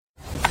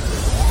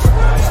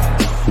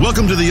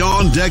Welcome to the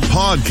On Deck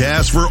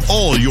podcast for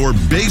all your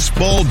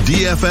baseball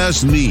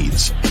DFS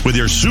needs with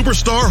your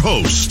superstar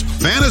host,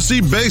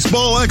 fantasy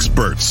baseball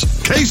experts,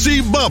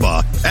 Casey,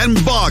 Bubba, and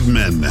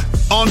Bogman.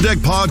 On Deck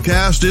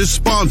podcast is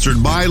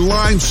sponsored by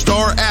Line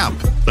Star app,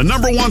 the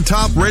 #1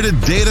 top-rated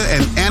data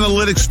and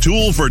analytics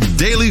tool for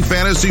daily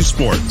fantasy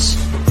sports.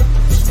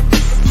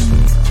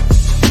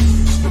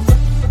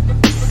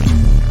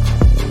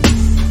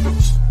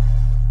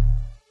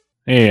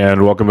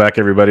 And welcome back,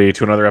 everybody,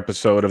 to another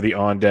episode of the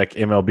On Deck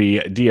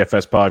MLB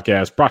DFS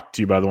podcast, brought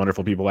to you by the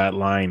wonderful people at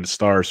Line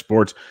Star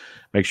Sports.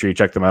 Make sure you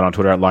check them out on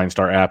Twitter at Line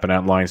Star App and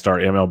at Line Star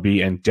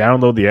MLB, and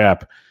download the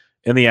app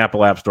in the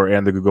Apple App Store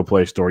and the Google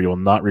Play Store. You will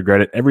not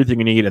regret it. Everything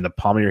you need in the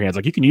palm of your hands.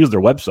 Like, you can use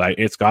their website;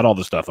 it's got all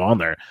the stuff on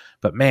there.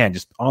 But man,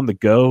 just on the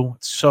go,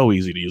 it's so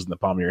easy to use in the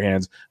palm of your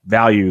hands.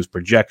 Values,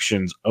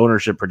 projections,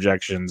 ownership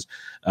projections,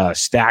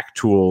 stack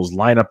tools,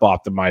 lineup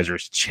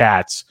optimizers,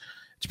 chats.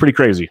 It's pretty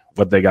crazy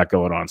what they got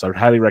going on. So I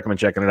highly recommend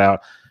checking it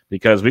out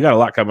because we got a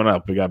lot coming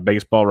up. We got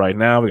baseball right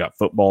now. We got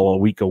football a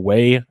week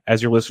away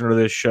as you're listening to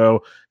this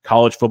show.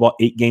 College football,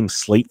 8-game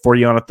slate for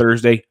you on a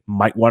Thursday.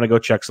 Might want to go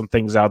check some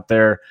things out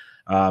there.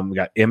 We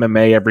got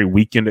MMA every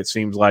weekend, it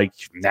seems like.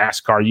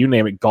 NASCAR, you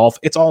name it, golf.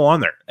 It's all on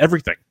there.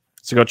 Everything.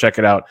 So go check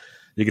it out.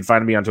 You can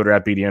find me on Twitter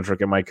at BDentrick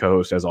and my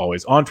co-host, as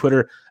always, on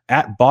Twitter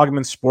at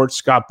Bogman Sports.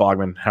 Scott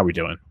Bogman, how we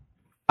doing?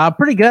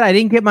 Pretty good. I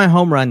didn't get my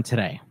home run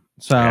today.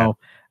 So... yeah.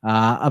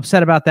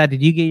 Upset about that.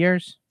 Did you get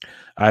yours?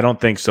 I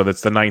don't think so.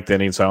 That's the 9th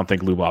inning, so I don't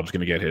think Lou Bob's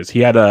going to get his. He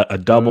had a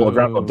double, a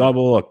ground ball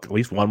double, at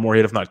least one more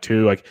hit, if not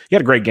two. Like, he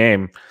had a great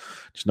game,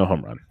 just no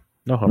home run.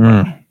 No home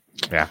run.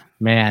 Yeah,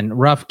 man,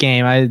 rough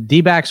game.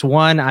 D-backs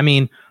won. I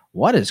mean,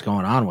 what is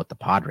going on with the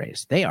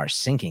Padres? They are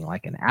sinking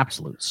like an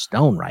absolute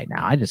stone right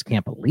now. I just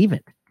can't believe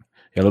it.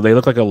 Yeah, they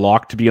look like a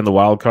lock to be in the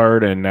wild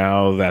card, and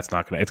now that's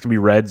not going to. It's going to be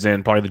Reds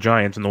and probably the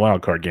Giants in the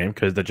wild card game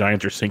because the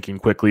Giants are sinking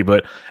quickly,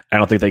 but I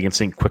don't think they can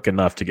sink quick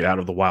enough to get out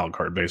of the wild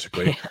card,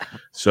 basically.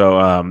 So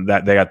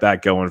that they got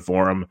that going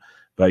for them.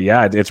 But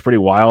yeah, it's pretty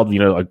wild. You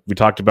know, like we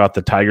talked about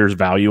the Tigers'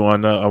 value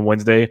on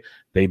Wednesday.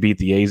 They beat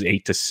the A's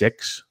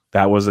 8-6.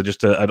 That was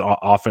just an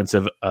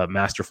offensive,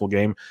 masterful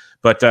game.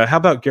 But how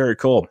about Garrett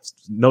Cole?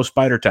 No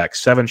spider tack,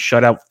 7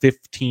 shutout,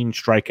 15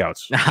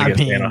 strikeouts against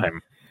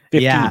Anaheim.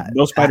 15, yeah,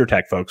 no spider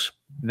tack, folks.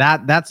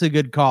 That's a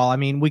good call. I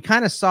mean, we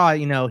kind of saw,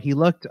 he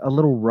looked a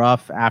little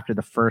rough after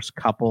the first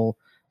couple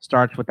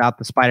starts without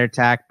the spider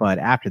tack, but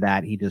after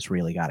that, he just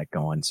really got it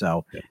going.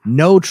 So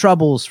no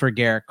troubles for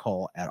Garrett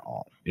Cole at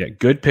all. Yeah,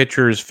 good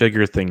pitchers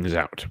figure things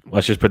out.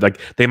 Let's just put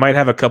they might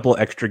have a couple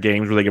extra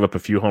games where they give up a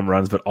few home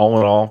runs, but all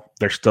in all,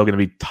 they're still going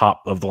to be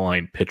top of the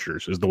line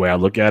pitchers is the way I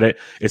look at it.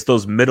 It's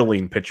those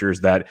middling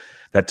pitchers that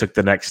took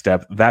the next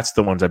step. That's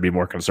the ones I'd be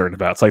more concerned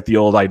about. It's like the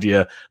old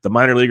idea, the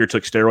minor leaguer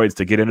took steroids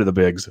to get into the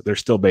bigs. They're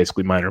still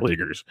basically minor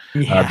leaguers.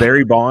 Yeah.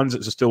 Barry Bonds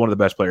is still one of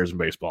the best players in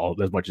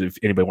baseball. As much as if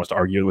anybody wants to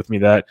argue with me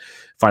that,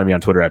 find me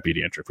on Twitter at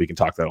BDentrick. We can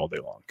talk that all day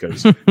long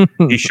because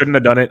he shouldn't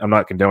have done it. I'm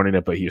not condoning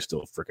it, but he is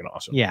still freaking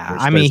awesome.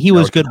 Yeah, he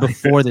was good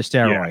before the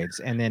steroids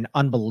and then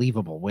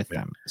unbelievable with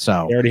them.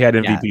 So he already had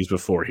MVPs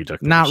before he took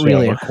them. Not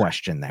really a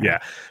question there. Yeah.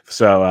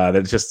 So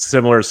that's just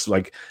similar.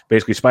 Like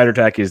basically spider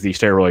tack is the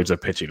steroids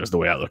of pitching is the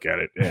way I look at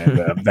it.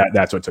 And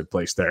that's what took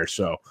place there.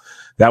 So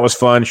that was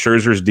fun.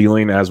 Scherzer's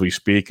dealing as we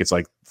speak. It's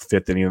like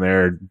 5th inning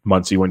there.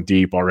 Muncy went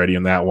deep already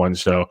in that one.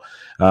 So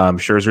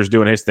Scherzer's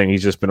doing his thing.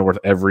 He's just been worth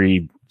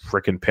every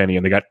freaking penny,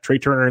 and they got Trey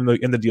Turner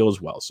in the deal as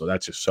well. So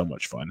that's just so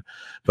much fun.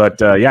 But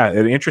yeah,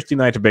 an interesting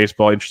night of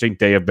baseball, interesting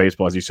day of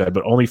baseball, as you said,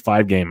 but only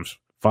 5 games.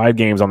 5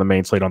 games on the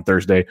main slate on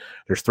Thursday.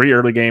 There's 3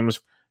 early games.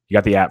 You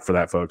got the app for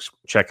that, folks.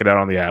 Check it out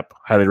on the app.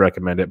 Highly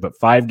recommend it. But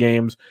 5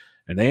 games,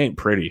 and they ain't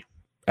pretty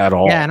at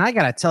all. Yeah, and I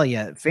gotta tell you,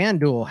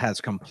 FanDuel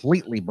has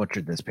completely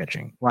butchered this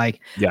pitching.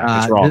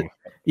 It's wrong.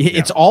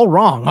 It's all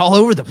wrong, all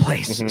over the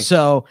place. Mm-hmm.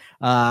 So,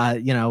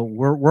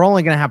 we're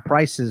only gonna have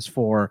prices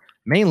for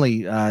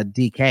mainly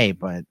DK,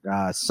 but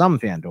some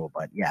FanDuel.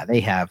 But yeah, they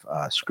have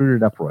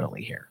screwed it up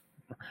royally here.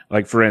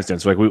 Like for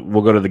instance,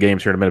 we'll go to the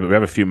games here in a minute, but we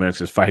have a few minutes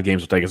because 5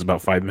 games will take us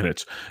about 5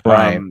 minutes.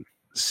 Right.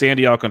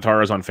 Sandy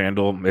Alcantara's on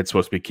FanDuel. It's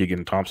supposed to be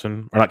Keegan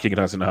Thompson, or not Keegan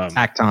Thompson.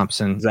 Zach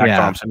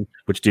Thompson,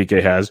 which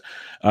DK has.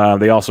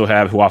 They also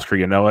have Huascar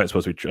Yanoa. It's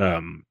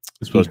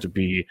supposed to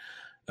be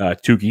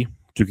Tuki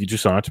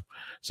Toussaint.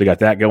 So they got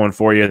that going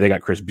for you. They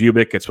got Chris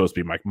Bubick. It's supposed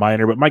to be Mike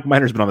Minor, but Mike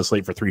Minor's been on the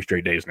slate for 3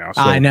 straight days now.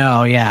 So I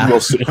know, yeah.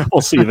 We'll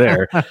see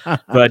there.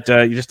 But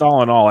just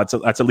all in all,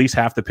 that's at least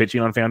half the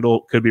pitching on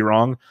FanDuel. Could be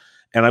wrong.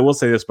 And I will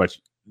say this much: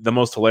 the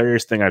most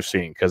hilarious thing I've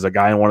seen, because a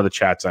guy in one of the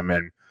chats I'm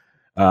in,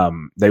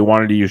 they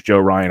wanted to use Joe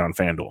Ryan on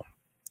FanDuel.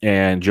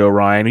 And Joe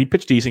Ryan, he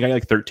pitched decent. He got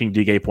like 13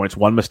 DK points,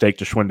 1 mistake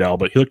to Schwindel,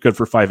 but he looked good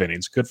for 5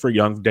 innings. Good for a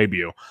young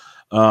debut.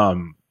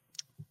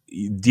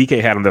 DK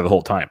had him there the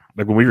whole time.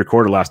 Like when we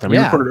recorded last time, we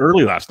recorded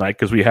early last night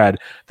because we had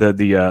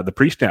the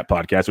pre-snap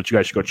podcast, which you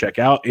guys should go check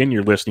out in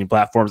your listening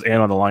platforms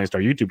and on the Line Star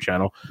YouTube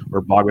channel,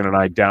 where Bogman and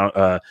I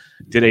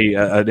did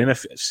an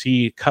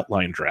NFC cut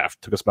line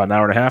draft. Took us about an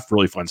hour and a half.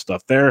 Really fun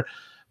stuff there.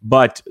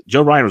 But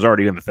Joe Ryan was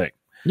already in the thing.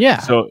 Yeah.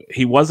 So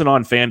he wasn't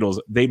on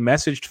FanDuel's. They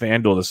messaged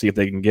FanDuel to see if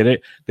they can get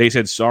it. They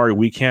said, sorry,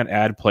 we can't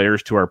add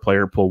players to our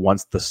player pool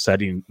once once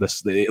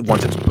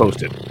it's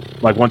posted.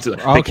 Like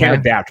they can't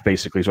adapt,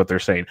 basically, is what they're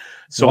saying.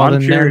 So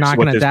I'm curious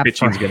what this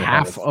pitching's going to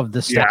have. Half of the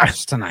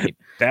stats tonight.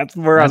 That's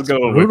where I was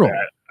going with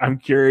that. I'm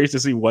curious to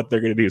see what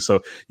they're going to do.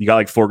 So you got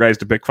like 4 guys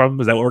to pick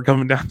from? Is that what we're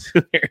coming down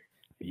to there?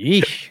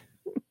 Yeesh.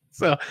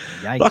 So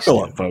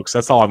buckle up, folks.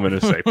 That's all I'm going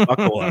to say.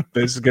 Buckle up.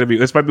 This might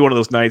be one of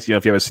those nights,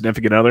 if you have a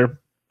significant other,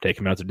 take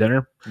him out to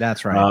dinner.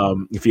 That's right.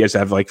 If you guys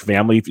have like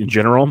family in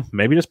general,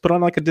 maybe just put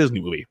on like a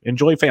Disney movie.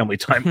 Enjoy family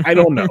time. I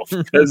don't know,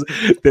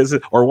 because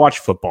or watch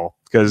football,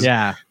 because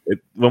a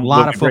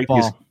lot of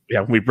football.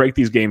 When we break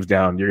these games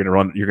down, you're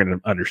gonna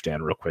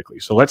understand real quickly.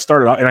 So let's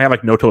start it out. And I have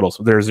like no totals.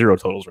 There are 0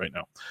 totals right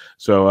now.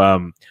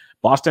 So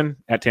Boston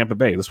at Tampa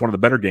Bay. This is one of the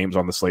better games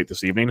on the slate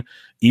this evening.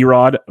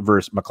 Erod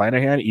versus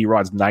McClanahan.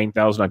 Erod's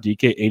 9,000 on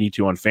DK,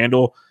 82 on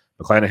FanDuel.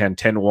 McClanahan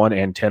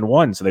 10-1 and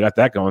 10-1. So they got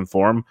that going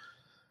for him.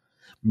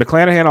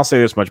 McClanahan, I'll say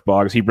this much,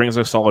 Boggs. He brings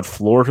a solid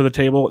floor to the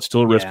table. It's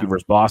still risky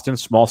versus Boston.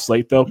 Small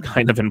slate, though,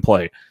 kind of in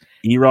play.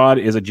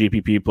 Erod is a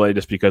GPP play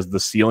just because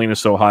the ceiling is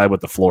so high, but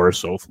the floor is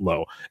so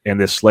low.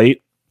 And this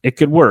slate, it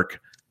could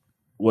work.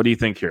 What do you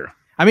think here?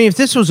 I mean, if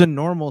this was a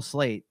normal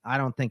slate, I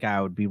don't think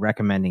I would be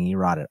recommending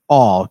Erod at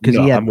all, because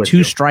he had 2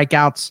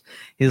 strikeouts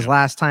his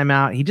last time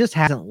out. He just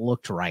hasn't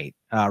looked right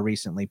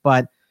recently.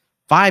 But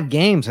 5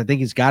 games, I think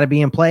he's got to be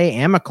in play.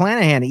 And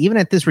McClanahan, even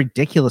at this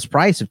ridiculous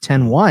price of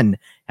 10-1,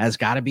 has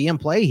got to be in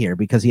play here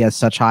because he has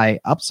such high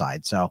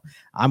upside. So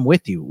I'm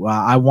with you.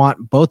 I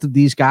want both of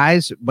these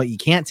guys, but you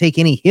can't take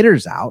any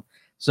hitters out.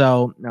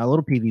 So a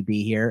little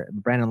PVB here.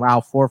 Brandon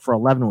Lau, 4 for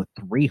 11 with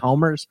 3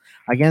 homers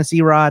against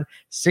Erod,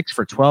 6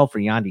 for 12 for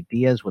Yandy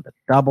Diaz with a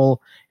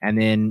double. And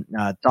then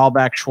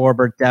Dahlbeck,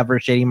 Schwarber,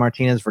 Devers, JD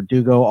Martinez,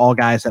 Verdugo, all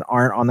guys that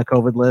aren't on the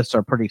COVID list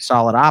are pretty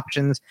solid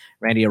options.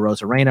 Randy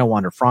Arozarena,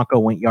 Wander Franco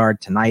went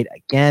yard tonight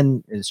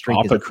again. His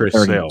streak is at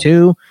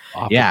 32.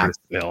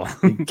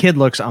 The kid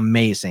looks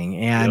amazing.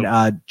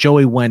 And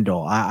Joey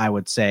Wendell, I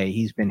would say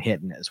he's been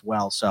hitting as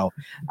well. So,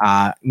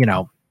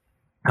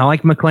 I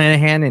like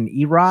McClanahan and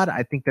Erod.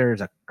 I think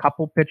there's a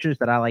couple pitchers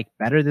that I like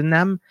better than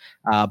them,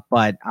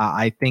 but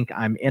I think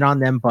I'm in on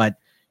them. But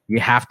we're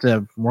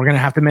going to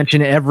have to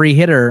mention every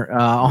hitter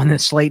on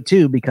this slate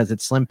too, because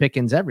it's slim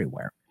pickings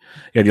everywhere.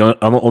 Yeah, the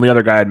only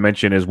other guy I'd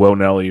mention is Will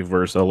Nelly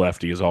versus a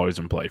lefty is always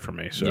in play for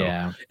me. So,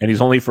 and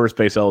he's only first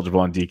base eligible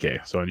on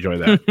DK, so enjoy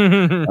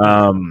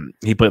that.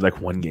 He played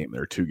like 1 game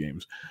there, 2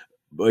 games.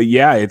 But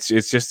yeah, it's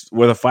just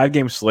with a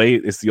 5-game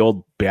slate, it's the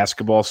old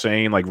basketball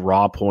saying, like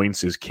raw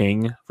points is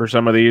king for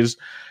some of these.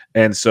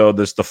 And so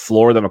the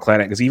floor that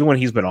McClanahan, because even when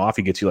he's been off,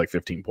 he gets you like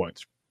 15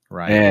 points.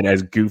 Right. And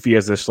as goofy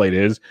as this slate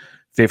is,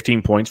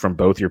 15 points from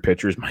both your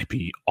pitchers might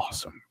be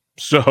awesome.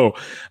 So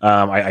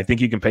I think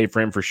you can pay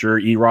for him for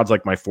sure. Erod's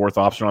like my 4th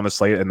option on the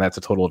slate, and that's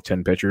a total of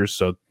 10 pitchers.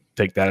 So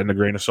take that in a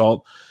grain of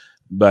salt.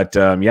 But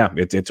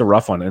it's a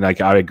rough one, and I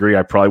agree.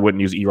 I probably wouldn't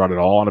use Erod at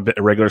all on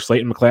a regular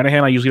slate. And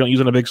McClanahan, I usually don't use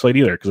on a big slate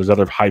either because there's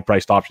other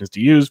high-priced options to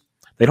use.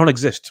 They don't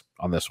exist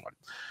on this one.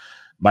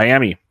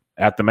 Miami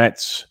at the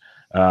Mets.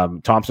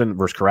 Thompson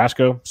versus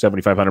Carrasco,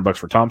 $7,500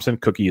 for Thompson.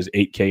 Cookie is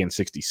 $8K and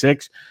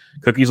 66.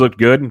 Cookie's looked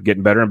good,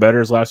 getting better and better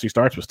his last 2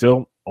 starts, but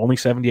still only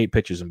 78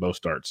 pitches in both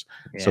starts.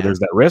 Yeah. So there's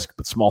that risk,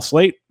 but small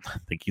slate. I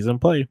think he's in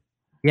play.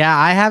 Yeah,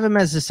 I have him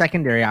as a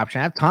secondary option.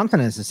 I have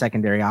Thompson as a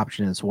secondary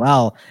option as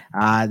well.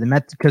 The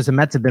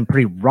Mets have been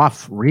pretty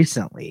rough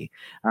recently.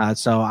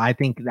 So I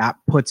think that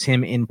puts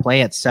him in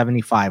play at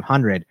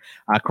 7,500.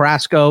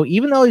 Carrasco,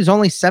 even though he's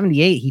only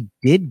 78, he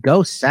did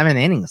go 7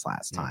 innings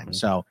last time. Mm-hmm.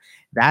 So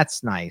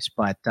that's nice.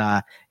 But,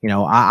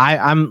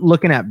 I'm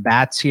looking at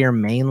bats here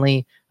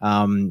mainly.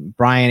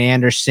 Brian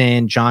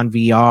Anderson, John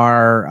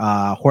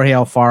VR, Jorge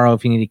Alfaro,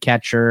 if you need a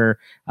catcher,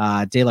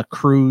 De La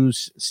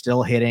Cruz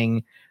still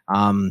hitting.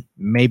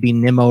 Maybe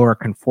Nimmo or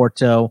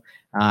Conforto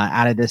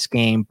out of this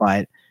game,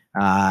 but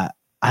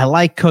I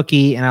like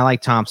Cookie and I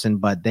like Thompson,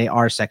 but they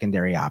are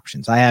secondary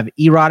options. I have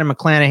Erod and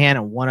McClanahan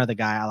and one other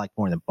guy I like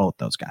more than both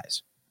those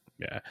guys.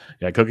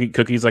 Yeah.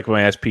 Cookie's like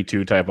my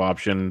SP2 type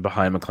option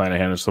behind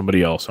McClanahan and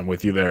somebody else. I'm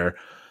with you there,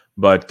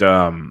 but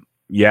I'm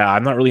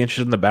not really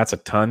interested in the bats a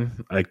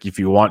ton. Like if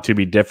you want to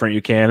be different,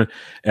 you can.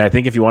 And I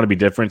think if you want to be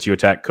different, you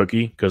attack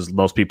Cookie because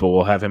most people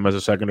will have him as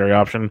a secondary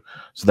option.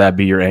 So that'd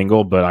be your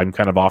angle. But I'm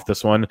kind of off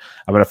this one.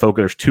 I'm going to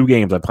focus. There's 2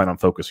 games I plan on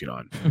focusing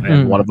on.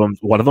 And one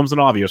of them's an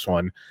obvious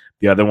one.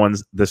 The other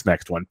one's this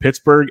next one.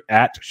 Pittsburgh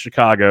at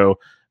Chicago.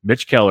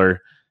 Mitch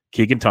Keller,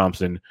 Keegan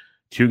Thompson,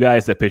 2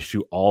 guys that pitch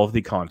to all of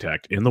the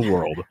contact in the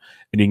world.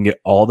 And you can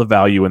get all the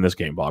value in this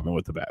game, Bobman,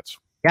 with the bats.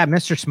 Yeah,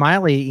 Mr.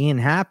 Smiley, Ian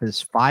Happ is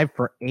 5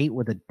 for 8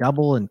 with a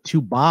double and 2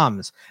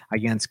 bombs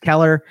against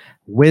Keller.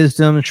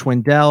 Wisdom,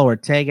 Schwindel,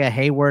 Ortega,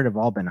 Hayward have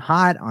all been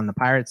hot on the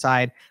Pirate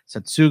side.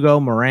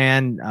 Satsugo,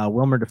 Moran,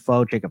 Wilmer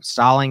Defoe, Jacob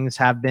Stallings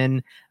have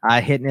been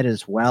hitting it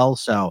as well.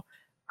 So,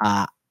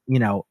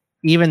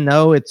 even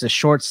though it's a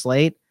short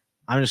slate,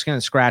 I'm just going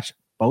to scratch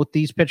both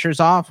these pitchers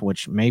off,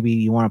 which maybe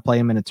you want to play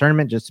them in a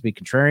tournament just to be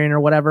contrarian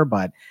or whatever,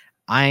 but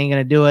I ain't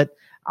going to do it.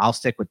 I'll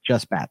stick with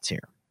just bats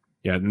here.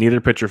 Yeah, neither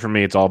pitcher for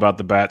me. It's all about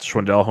the bats.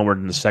 Schwindel homered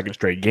in the second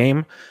straight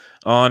game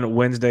on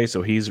Wednesday,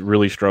 so he's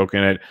really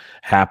stroking it.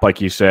 Happ, like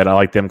you said, I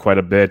like them quite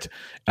a bit.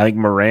 I think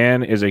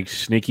Moran is a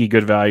sneaky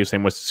good value,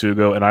 same with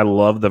Tsugo, and I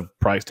love the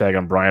price tag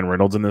on Brian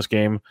Reynolds in this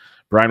game.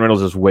 Brian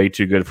Reynolds is way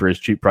too good for his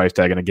cheap price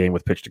tag in a game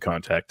with pitch to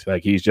contact.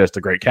 Like, he's just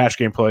a great cash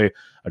game play,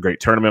 a great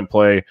tournament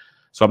play.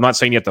 So I'm not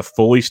saying you have to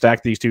fully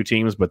stack these two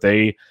teams, but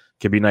they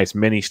can be nice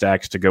mini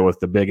stacks to go with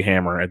the big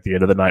hammer at the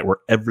end of the night where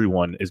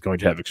everyone is going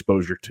to have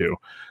exposure to.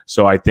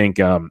 So I think,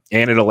 and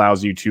it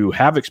allows you to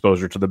have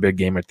exposure to the big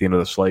game at the end of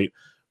the slate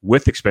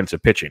with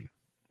expensive pitching,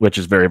 which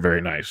is very,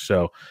 very nice.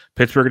 So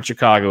Pittsburgh and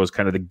Chicago is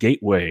kind of the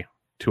gateway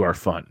to our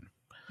fun.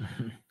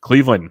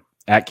 Cleveland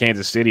at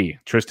Kansas City,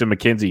 Tristan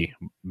McKenzie,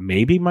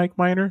 maybe Mike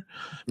Minor.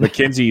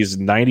 McKenzie is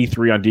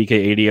 93 on DK,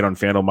 88 on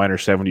FanDuel, Minor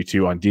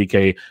 72 on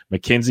DK.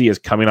 McKenzie is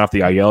coming off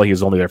the IL. He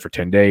was only there for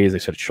 10 days. They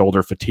said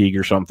shoulder fatigue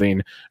or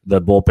something.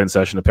 The bullpen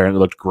session apparently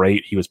looked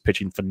great. He was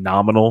pitching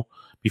phenomenal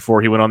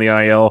before he went on the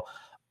IL.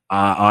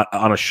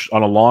 On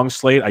a long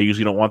slate, I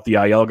usually don't want the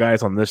IL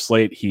guys. On this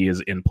slate, he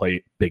is in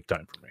play big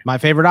time for me. My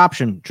favorite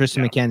option,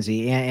 Tristan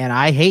McKenzie. And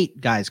I hate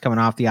guys coming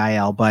off the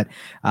IL, but,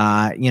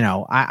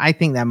 I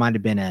think that might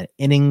have been an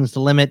innings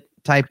limit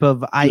type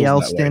of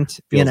IL stint,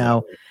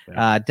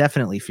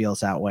 definitely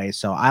feels that way.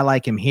 So I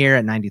like him here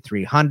at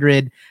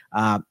 9,300.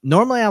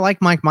 Normally I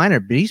like Mike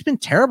Minor, but he's been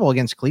terrible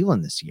against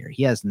Cleveland this year.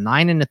 He has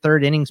 9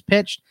 1/3 innings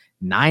pitched,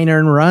 9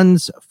 earned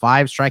runs,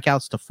 5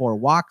 strikeouts to 4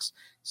 walks.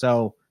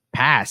 So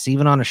pass,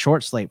 even on a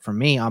short slate for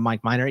me on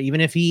Mike Minor, even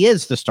if he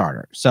is the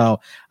starter. So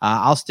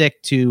I'll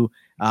stick to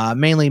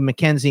mainly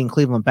McKenzie and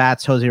Cleveland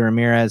bats, Jose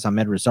Ramirez,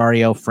 Ahmed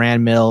Rosario,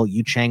 Fran Mill,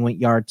 Yu Chang went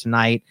yard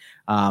tonight.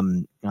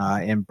 And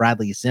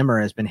Bradley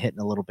Zimmer has been hitting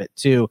a little bit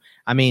too.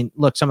 I mean,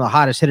 look, some of the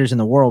hottest hitters in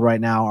the world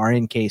right now are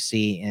in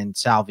KC and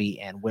Salvi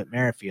and Whit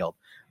Merrifield,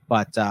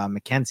 but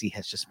McKenzie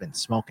has just been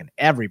smoking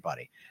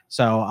everybody.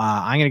 So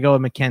I'm going to go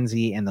with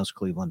McKenzie and those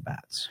Cleveland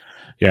bats.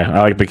 Yeah,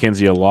 I like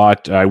McKenzie a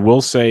lot. I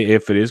will say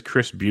if it is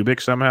Chris Bubic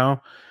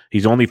somehow,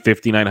 he's only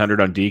 5,900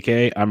 on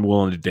DK. I'm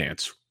willing to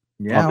dance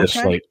on this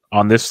slate.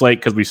 On this slate,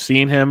 because we've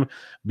seen him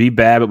be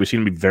bad, but we've seen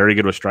him be very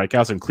good with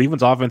strikeouts. And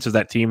Cleveland's offense is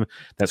that team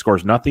that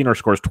scores nothing or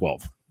scores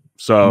 12.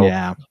 So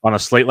on a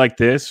slate like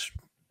this,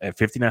 at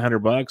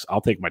 $5,900,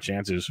 I'll take my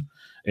chances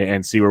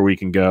and see where we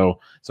can go.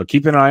 So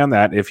keep an eye on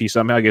that. If he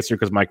somehow gets here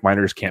because Mike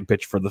Minor can't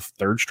pitch for the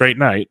third straight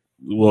night,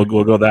 we'll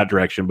go that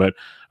direction. But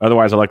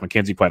otherwise, I like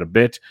McKenzie quite a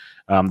bit.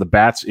 The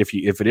bats, if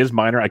it is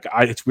Minor,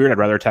 it's weird. I'd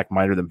rather attack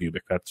Minor than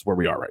Bubic. That's where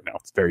we are right now.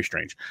 It's very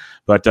strange.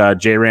 But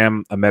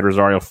J-Ram, Ahmed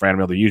Rosario, Fran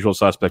Mill, the usual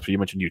suspects. But you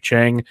mentioned Yu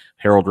Chang.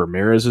 Harold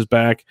Ramirez is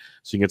back.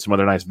 So you can get some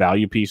other nice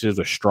value pieces.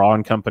 The Straw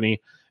and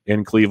Company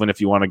in Cleveland if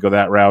you want to go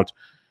that route.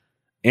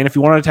 And if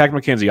you want to attack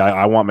McKenzie,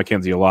 I want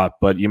McKenzie a lot.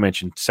 But you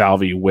mentioned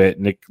Salvi, Witt,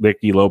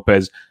 Nicky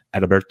Lopez,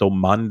 Adalberto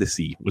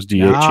Mondesi was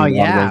DH. Oh,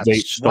 yeah.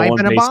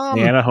 Stolen base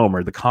and a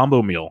homer, the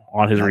combo meal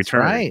on his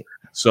return. Right.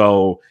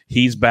 So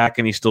he's back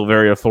and he's still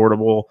very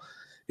affordable.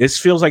 This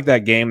feels like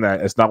that game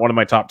that it's not one of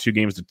my top 2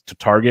 games to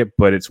target,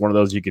 but it's one of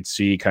those you could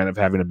see kind of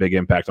having a big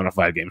impact on a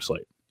 5-game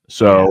slate.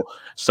 So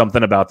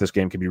something about this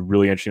game can be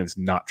really interesting. It's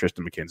not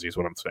Tristan McKenzie is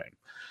what I'm saying.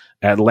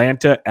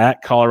 Atlanta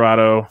at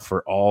Colorado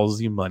for all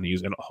the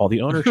monies and all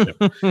the ownership.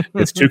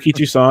 It's Tuki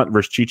Toussaint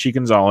versus Chichi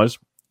Gonzalez.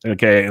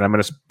 Okay, and I'm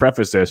going to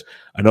preface this.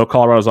 I know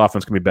Colorado's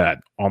offense can be bad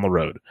on the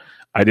road.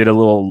 I did a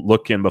little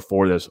look in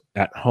before this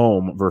at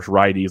home versus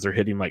righties. They're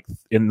hitting like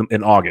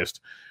in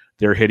August.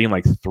 They're hitting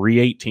like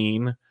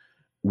 318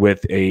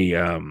 with a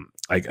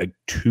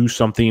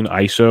 2-something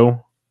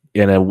ISO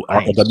and a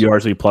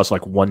WRC plus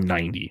like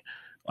 190.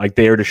 Like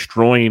they are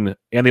destroying,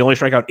 and they only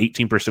strike out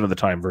 18% of the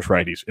time versus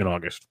righties in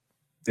August.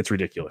 It's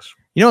ridiculous.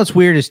 You know what's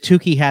weird is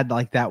Tukey had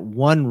like that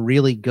one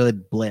really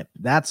good blip.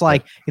 That's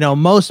like,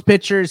 most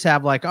pitchers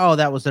have like, oh,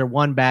 that was their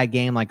one bad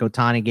game. Like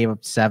Ohtani gave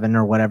up 7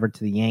 or whatever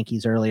to the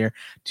Yankees earlier.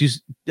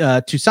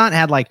 Toussaint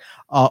had like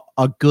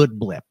a good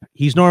blip.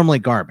 He's normally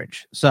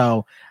garbage.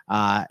 So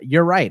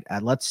you're right.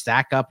 Let's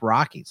stack up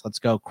Rockies. Let's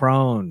go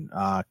Crone,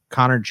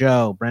 Connor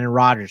Joe, Brendan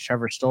Rodgers,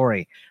 Trevor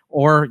Story,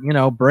 or,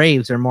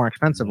 Braves. They're more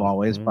expensive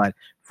always, but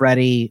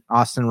Freddie,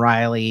 Austin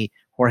Riley,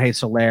 Jorge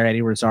Soler,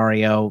 Eddie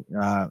Rosario.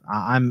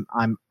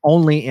 I'm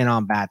only in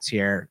on bats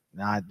here.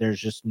 There's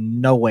just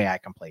no way I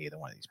can play either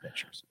one of these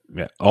pitchers.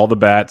 Yeah, all the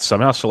bats.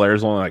 Somehow Soler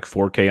is only like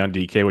 4K on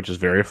DK, which is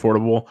very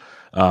affordable.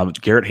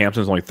 Garrett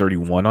Hampson is only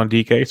 31 on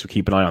DK, so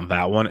keep an eye on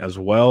that one as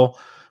well.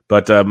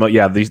 But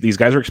these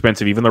guys are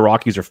expensive. Even the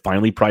Rockies are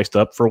finally priced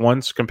up for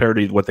once compared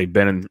to what they've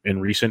been in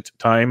recent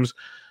times.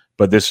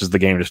 But this is the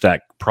game to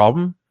stack.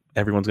 Problem: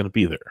 everyone's going to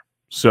be there.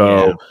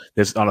 So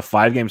this on a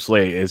 5-game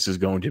slate, this is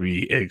going to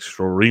be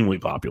extremely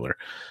popular.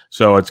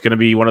 So it's going to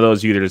be one of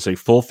those, either to say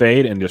full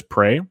fade and just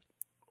pray,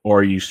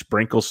 or you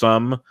sprinkle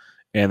some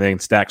and then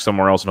stack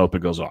somewhere else and hope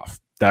it goes off.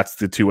 That's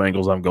the 2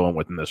 angles I'm going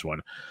with in this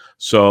one.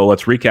 So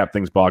let's recap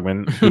things,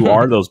 Bogman. Who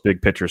are those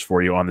big pitchers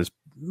for you on this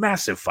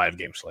massive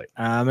 5-game slate.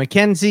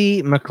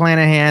 McKenzie,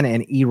 McClanahan,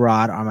 and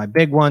Erod are my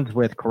big ones,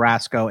 with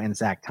Carrasco and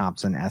Zach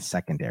Thompson as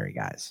secondary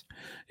guys.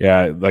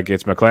 Yeah, like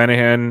it's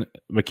McClanahan,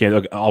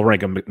 McKenzie. I'll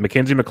rank them: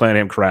 McKenzie,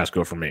 McClanahan,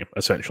 Carrasco for me,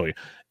 essentially.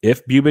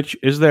 If Bubich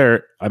is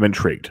there, I'm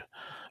intrigued.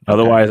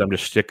 Otherwise, I'm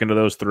just sticking to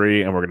those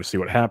 3, and we're going to see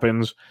what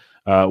happens.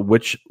 Where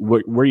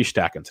are you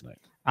stacking tonight?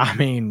 I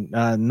mean,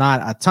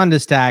 not a ton to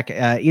stack.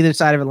 Either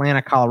side of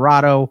Atlanta,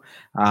 Colorado.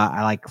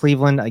 I like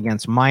Cleveland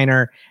against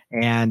Minor,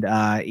 and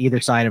either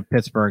side of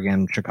Pittsburgh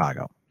and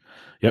Chicago.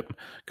 Yep.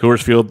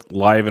 Coors Field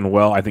live and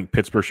well. I think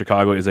Pittsburgh,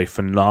 Chicago is a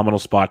phenomenal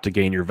spot to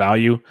gain your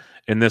value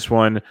in this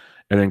one.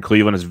 And then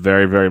Cleveland is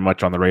very, very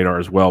much on the radar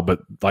as well. But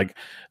like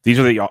these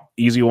are the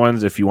easy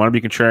ones. If you want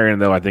to be contrarian,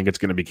 though, I think it's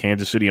going to be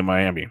Kansas City and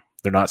Miami.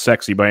 They're not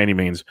sexy by any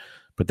means,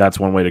 but that's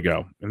one way to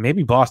go. And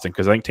maybe Boston,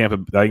 because I think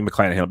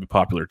McClanahan will be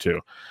popular too.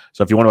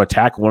 So if you want to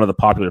attack one of the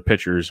popular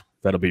pitchers,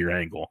 that'll be your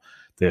angle.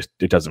 It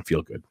doesn't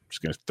feel good. I'm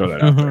just going to throw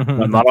that out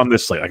there. Not on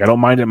this slate. Like I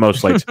don't mind it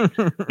most slates.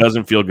 It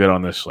doesn't feel good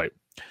on this slate.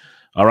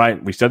 All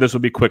right. We said this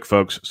would be quick,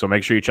 folks. So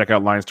make sure you check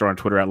out Line Star on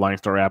Twitter at Line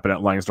Star App and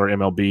at Line Star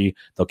MLB.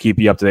 They'll keep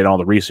you up to date on all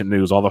the recent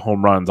news, all the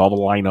home runs, all the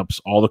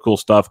lineups, all the cool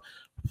stuff,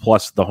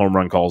 plus the home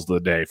run calls of the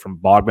day from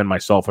Bogman,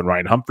 myself, and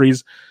Ryan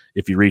Humphreys.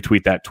 If you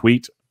retweet that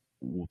tweet,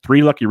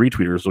 3 lucky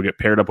retweeters will get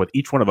paired up with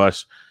each one of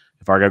us.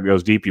 If our guy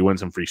goes deep, you win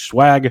some free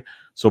swag.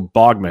 So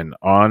Bogman,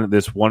 on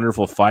this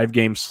wonderful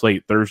 5-game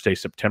slate, Thursday,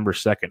 September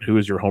 2nd, who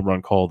is your home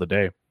run call of the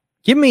day?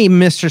 Give me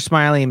Mr.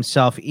 Smiley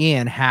himself,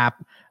 Ian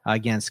Happ,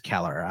 against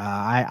Keller.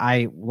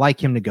 I like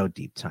him to go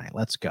deep tonight.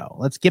 Let's go.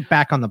 Let's get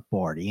back on the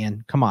board,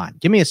 Ian. Come on.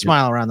 Give me a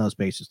smile around those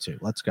bases, too.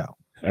 Let's go.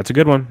 That's a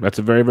good one. That's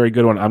a very, very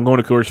good one. I'm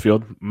going to Coors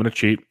Field. I'm going to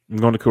cheat. I'm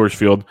going to Coors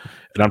Field,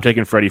 and I'm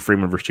taking Freddie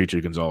Freeman versus Chichi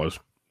Gonzalez.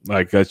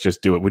 Like, let's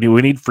just do it.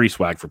 We need free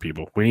swag for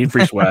people. We need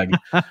free swag.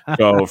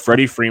 So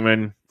Freddie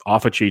Freeman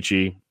off of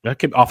Chichi,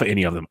 off of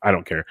any of them. I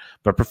don't care,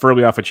 but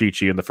preferably off of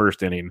Chichi in the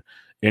first inning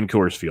in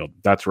Coors Field.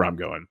 That's where I'm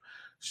going.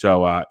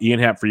 So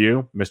Ian Happ for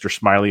you, Mr.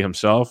 Smiley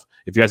himself.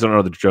 If you guys don't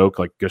know the joke,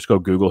 like just go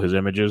Google his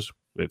images.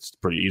 It's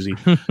pretty easy.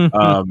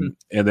 And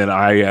then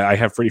I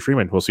have Freddie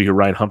Freeman. We'll see who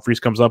Ryan Humphreys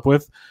comes up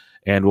with,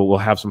 and we'll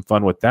have some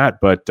fun with that.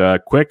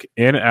 But quick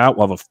in and out.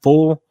 We'll have a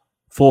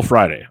full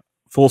Friday,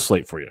 full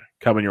slate for you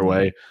coming your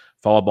way.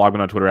 Follow Bogman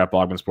on Twitter at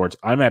Bogman Sports.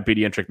 I'm at BD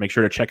Entrick. Make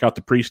sure to check out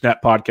the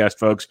Pre-Snap podcast,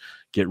 folks.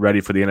 Get ready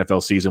for the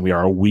NFL season. We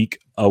are a week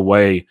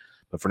away.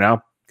 But for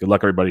now, good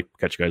luck, everybody.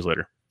 Catch you guys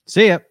later.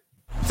 See ya.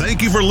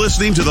 Thank you for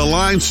listening to the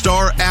Line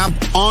Star App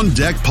On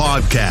Deck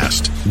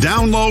podcast.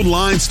 Download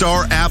Line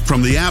Star app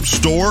from the App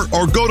Store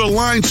or go to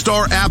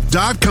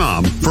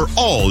linestarapp.com for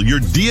all your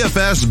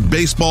DFS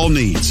baseball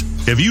needs.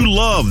 If you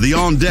love the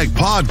On Deck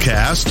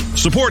podcast,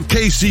 support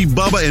KC,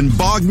 Bubba, and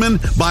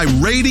Bogman by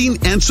rating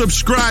and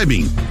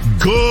subscribing.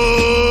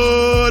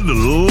 Good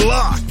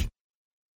luck.